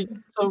 So you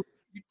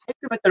take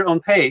them at their own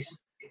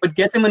pace, but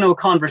get them into a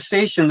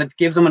conversation that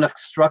gives them enough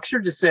structure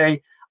to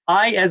say,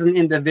 I, as an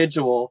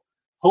individual,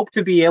 hope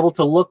to be able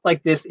to look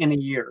like this in a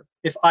year.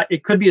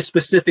 It could be a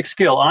specific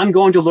skill. I'm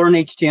going to learn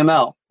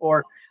HTML,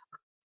 or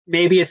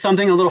maybe it's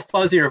something a little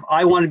fuzzier. If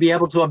I want to be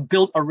able to have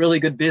built a really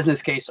good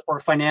business case or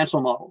a financial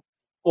model.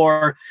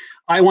 Or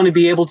I want to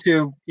be able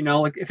to,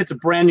 like if it's a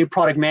brand new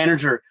product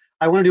manager,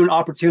 I want to do an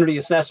opportunity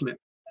assessment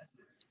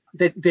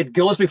that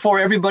goes before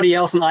everybody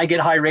else and I get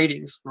high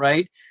ratings,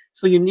 right?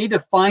 So you need to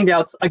find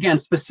out, again,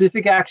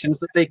 specific actions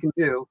that they can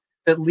do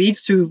that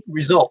leads to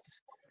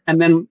results. And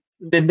then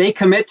they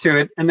commit to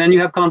it. And then you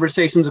have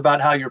conversations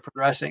about how you're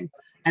progressing.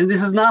 And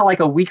this is not like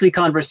a weekly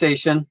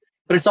conversation,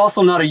 but it's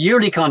also not a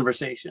yearly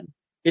conversation.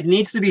 It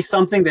needs to be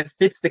something that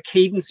fits the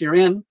cadence you're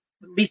in,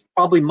 at least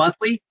probably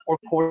monthly or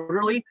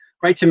quarterly,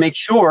 right, to make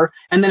sure.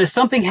 And then if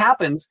something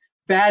happens,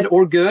 bad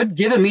or good,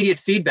 give immediate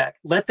feedback.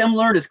 Let them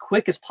learn as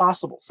quick as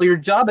possible. So your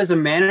job as a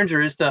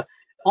manager is to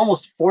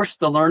almost force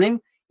the learning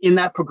in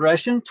that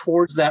progression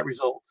towards that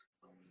result.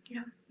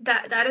 Yeah,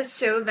 that is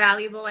so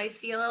valuable. I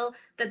feel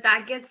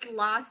that gets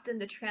lost in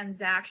the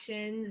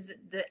transactions,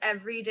 the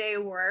everyday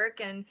work,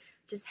 and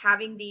just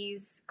having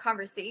these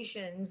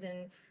conversations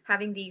and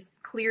having these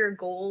clear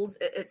goals.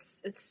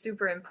 It's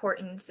super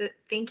important. So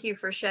thank you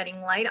for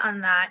shedding light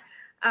on that.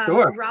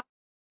 Sure.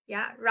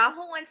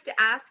 Rahul wants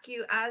to ask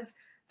you, as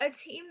a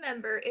team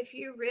member, if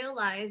you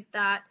realize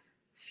that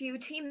few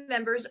team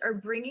members are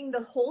bringing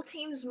the whole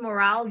team's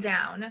morale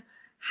down,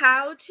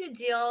 how to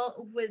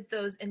deal with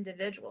those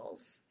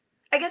individuals.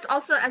 I guess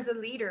also as a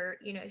leader,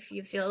 if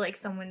you feel like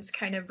someone's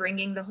kind of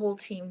bringing the whole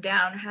team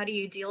down, how do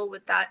you deal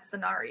with that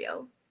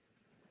scenario?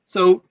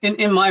 So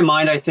in my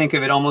mind, I think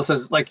of it almost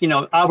as like,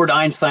 Albert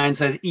Einstein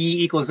says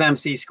E equals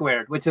MC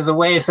squared, which is a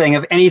way of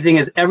saying everything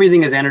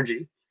is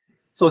energy.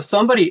 So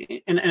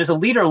somebody, and as a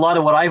leader, a lot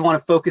of what I want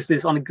to focus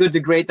is on the good to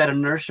great, that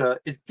inertia,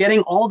 is getting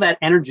all that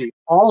energy,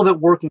 all of it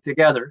working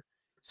together.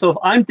 So if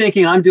I'm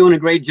thinking I'm doing a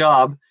great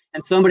job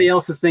and somebody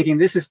else is thinking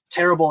this is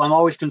terrible, I'm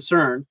always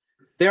concerned,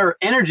 their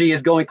energy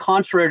is going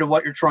contrary to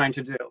what you're trying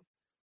to do.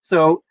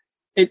 So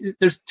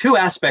there's two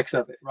aspects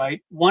of it,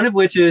 right? One of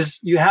which is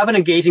you have an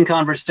engaging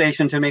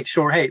conversation to make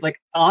sure, hey,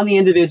 like on the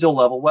individual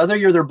level, whether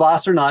you're their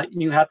boss or not,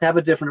 you have to have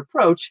a different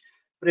approach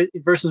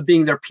versus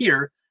being their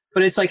peer.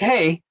 But it's like,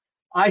 hey,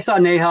 I saw,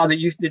 Neha, that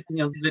is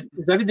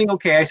everything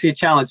okay? I see a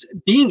challenge.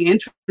 Being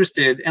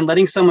interested and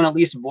letting someone at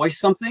least voice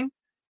something.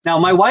 Now,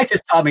 my wife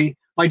has taught me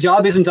my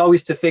job isn't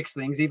always to fix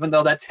things, even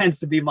though that tends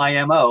to be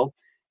my MO.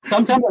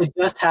 Sometimes I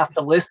just have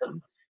to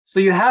listen. So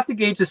you have to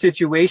gauge the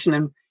situation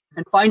and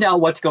find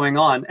out what's going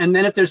on. And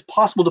then if there's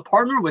possible to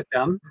partner with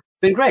them,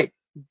 then great,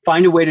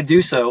 find a way to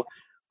do so.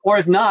 Or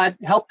if not,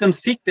 help them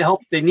seek the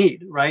help they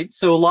need, right?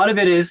 So a lot of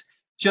it is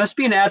just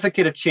be an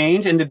advocate of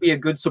change and to be a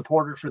good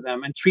supporter for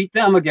them and treat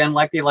them, again,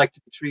 like they like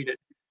to be treated.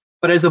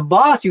 But as a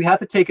boss, you have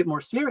to take it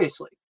more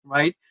seriously,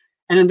 right?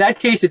 And in that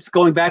case, it's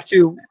going back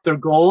to their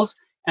goals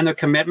and their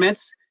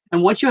commitments.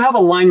 And once you have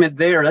alignment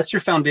there, that's your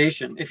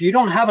foundation. If you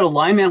don't have an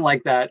alignment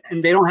like that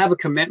and they don't have a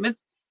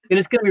commitment, then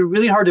it's going to be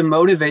really hard to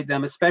motivate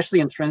them, especially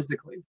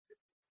intrinsically,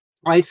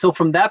 right? So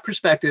from that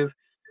perspective,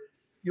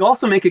 you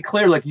also make it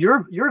clear, like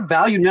you're a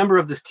valued member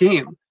of this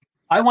team.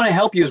 I want to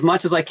help you as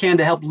much as I can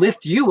to help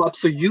lift you up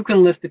so you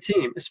can lift the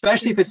team,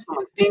 especially if it's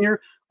someone senior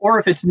or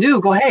if it's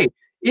new. Go, hey,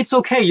 it's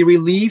okay. You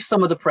relieve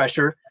some of the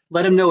pressure.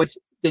 Let them know it's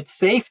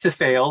safe to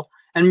fail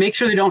and make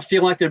sure they don't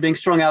feel like they're being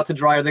strung out to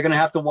dry or they're going to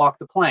have to walk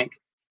the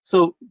plank.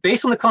 So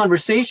based on the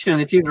conversation,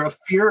 it's either a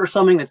fear or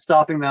something that's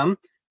stopping them,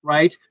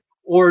 right?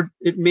 Or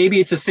maybe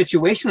it's a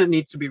situation that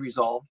needs to be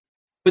resolved.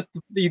 But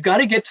you got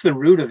to get to the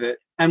root of it.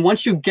 And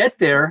once you get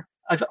there,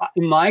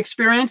 in my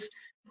experience,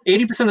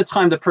 80% of the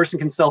time the person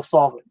can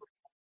self-solve it.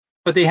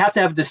 But they have to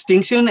have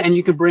distinction, and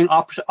you can bring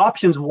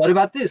options. What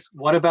about this?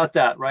 What about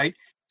that, right?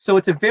 So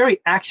it's a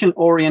very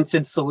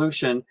action-oriented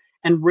solution,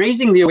 and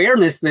raising the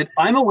awareness that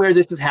I'm aware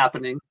this is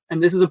happening,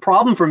 and this is a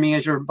problem for me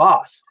as your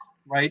boss,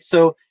 right?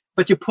 So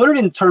but you put it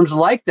in terms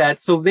like that,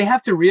 so they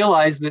have to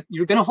realize that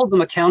you're going to hold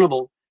them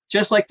accountable,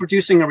 just like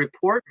producing a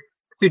report,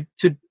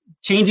 to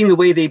changing the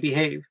way they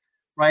behave,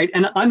 right?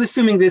 And I'm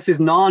assuming this is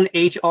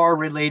non-HR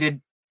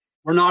related.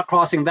 We're not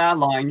crossing that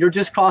line. You're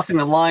just crossing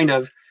the line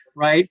of,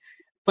 right?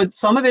 But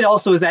some of it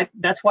also is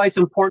that's why it's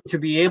important to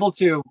be able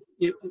to,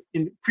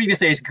 in previous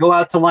days, go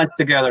out to lunch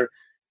together,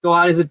 go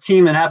out as a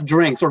team and have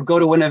drinks, or go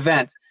to an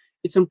event.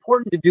 It's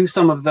important to do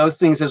some of those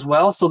things as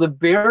well, so the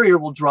barrier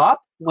will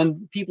drop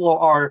when people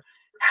are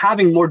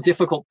having more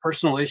difficult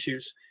personal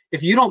issues.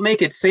 If you don't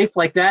make it safe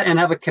like that and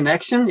have a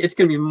connection, it's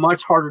going to be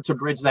much harder to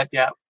bridge that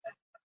gap.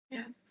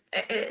 Yeah,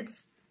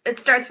 it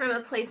starts from a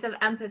place of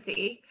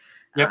empathy.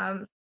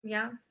 Yep.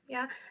 Yeah.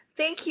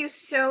 Thank you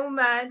so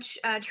much,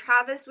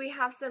 Travis. We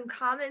have some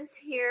comments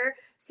here.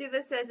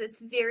 Suva says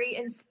it's very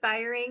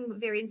inspiring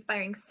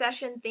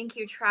session. Thank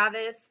you,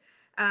 Travis,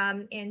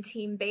 and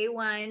Team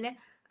Bayone.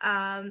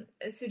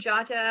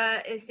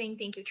 Sujata is saying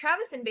thank you,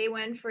 Travis and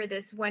Bayone, for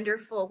this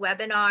wonderful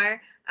webinar.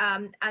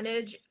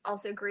 Anuj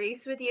also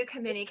agrees with you.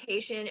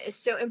 Communication is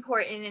so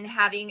important in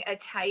having a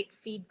tight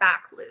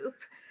feedback loop.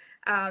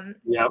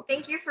 Yep.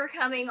 Thank you for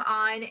coming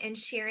on and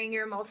sharing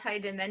your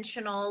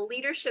multidimensional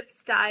leadership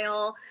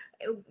style,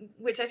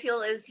 which I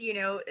feel is,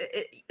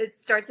 it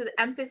starts with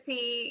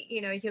empathy,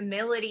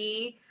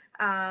 humility,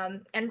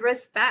 and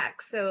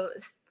respect. So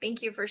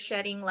thank you for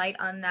shedding light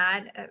on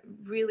that. I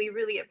really,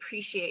 really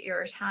appreciate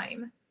your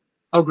time.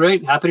 Oh,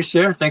 great. Happy to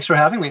share. Thanks for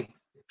having me.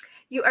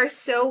 You are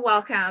so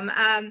welcome.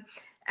 A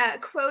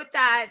quote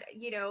that,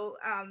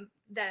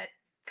 that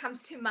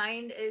comes to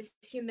mind is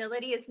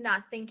humility is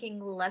not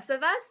thinking less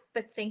of us,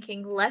 but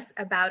thinking less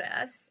about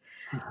us.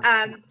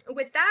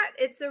 With that,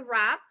 it's a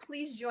wrap.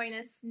 Please join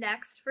us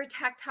next for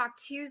Tech Talk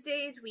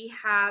Tuesdays. We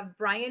have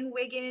Brian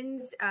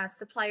Wiggins,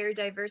 Supplier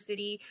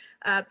Diversity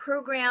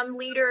Program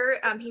Leader.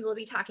 He will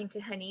be talking to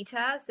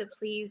Hanita, so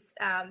please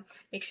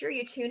make sure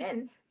you tune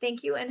in.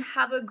 Thank you and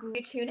have a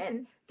great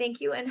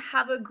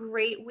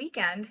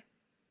weekend.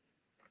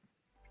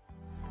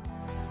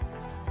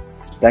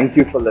 Thank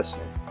you for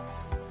listening.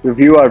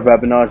 Review our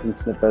webinars and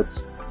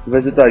snippets.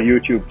 Visit our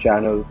YouTube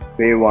channel,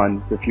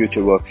 Bay1, The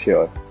Future Works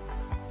Here.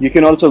 You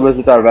can also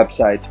visit our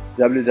website,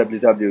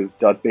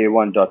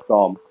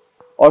 www.bay1.com,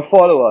 or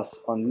follow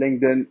us on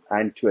LinkedIn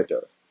and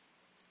Twitter.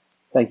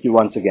 Thank you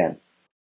once again.